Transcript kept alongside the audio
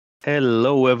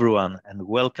Hello everyone, and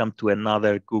welcome to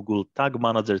another Google Tag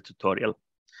Manager tutorial.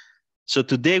 So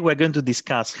today we're going to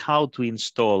discuss how to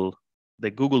install the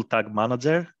Google Tag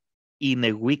Manager in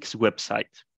a WIX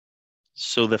website.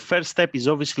 So the first step is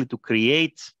obviously to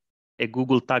create a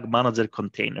Google Tag Manager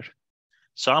container.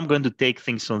 So I'm going to take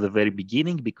things from the very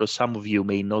beginning because some of you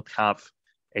may not have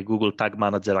a Google Tag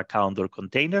Manager account or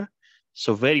container.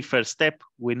 So very first step,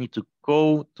 we need to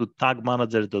go to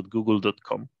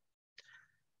tagmanager.google.com.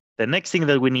 The next thing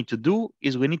that we need to do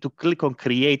is we need to click on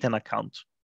create an account,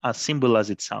 as simple as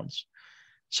it sounds.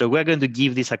 So we're going to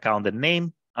give this account a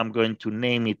name. I'm going to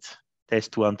name it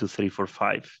test 1, 2, 3, 4,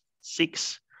 5,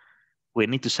 6. We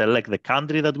need to select the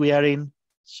country that we are in.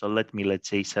 So let's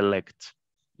say select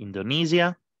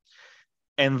Indonesia.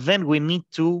 And then we need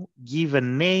to give a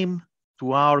name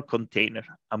to our container.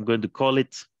 I'm going to call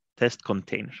it test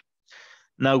container.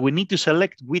 Now we need to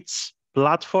select which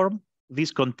platform this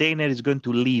container is going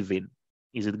to live in.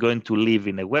 Is it going to live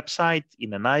in a website,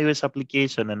 in an iOS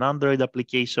application, an Android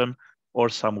application, or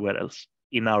somewhere else?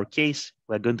 In our case,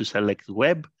 we're going to select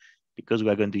web because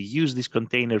we're going to use this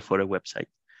container for a website.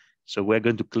 So we're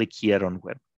going to click here on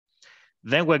web.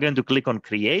 Then we're going to click on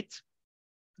create.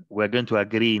 We're going to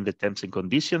agree in the terms and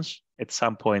conditions. At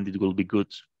some point, it will be good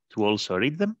to also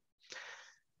read them.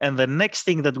 And the next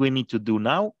thing that we need to do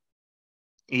now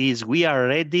is we are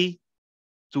ready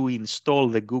to install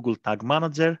the Google Tag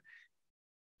Manager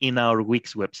in our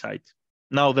WIX website.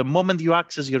 Now, the moment you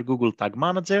access your Google Tag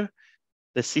Manager,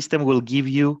 the system will give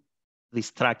you these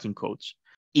tracking codes.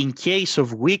 In case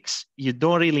of WIX, you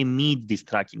don't really need these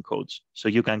tracking codes, so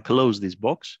you can close this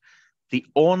box. The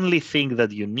only thing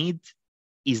that you need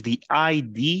is the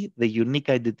ID, the unique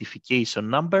identification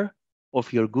number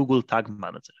of your Google Tag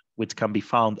Manager, which can be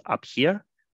found up here.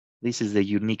 This is the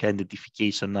unique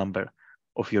identification number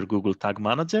of your Google Tag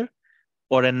Manager.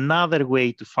 Or another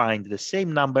way to find the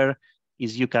same number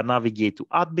is you can navigate to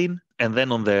admin, and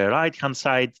then on the right-hand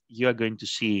side, you are going to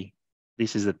see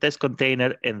this is the test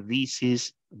container, and this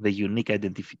is the unique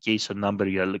identification number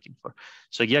you are looking for.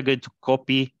 So you're going to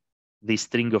copy this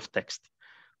string of text.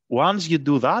 Once you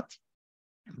do that,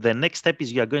 the next step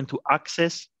is you are going to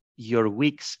access your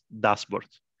WIX dashboard.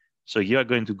 So you are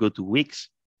going to go to WIX,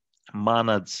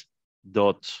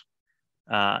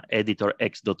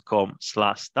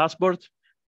 manage.editorx.com/dashboard.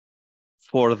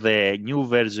 For the new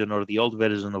version or the old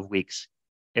version of WIX,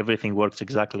 everything works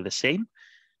exactly the same.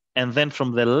 And then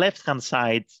from the left-hand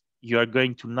side, you are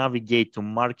going to navigate to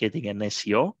Marketing and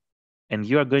SEO, and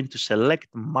you are going to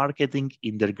select Marketing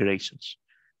Integrations.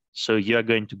 So you are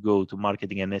going to go to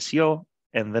Marketing and SEO,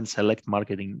 and then select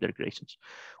Marketing Integrations.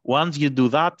 Once you do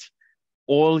that,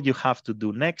 all you have to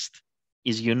do next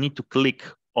is you need to click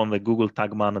on the Google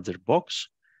Tag Manager box.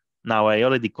 Now, I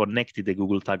already connected the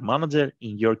Google Tag Manager.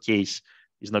 In your case,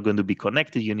 it's not going to be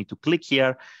connected. You need to click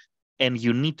here, and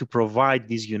you need to provide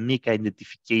this unique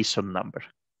identification number.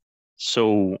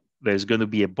 So there's going to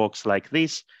be a box like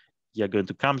this. You're going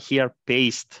to come here,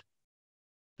 paste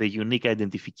the unique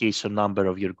identification number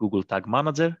of your Google Tag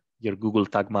Manager, your Google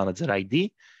Tag Manager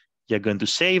ID. You're going to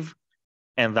save,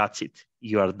 and that's it.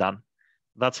 You are done.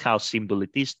 That's how simple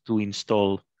it is to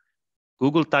install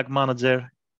Google Tag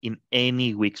Manager in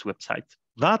any WIX website.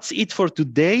 That's it for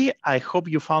today. I hope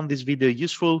you found this video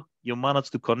useful. You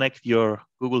managed to connect your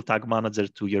Google Tag Manager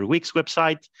to your WIX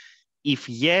website. If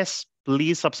yes,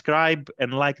 please subscribe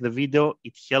and like the video.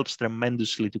 It helps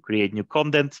tremendously to create new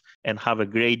content, and have a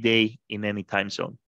great day in any time zone.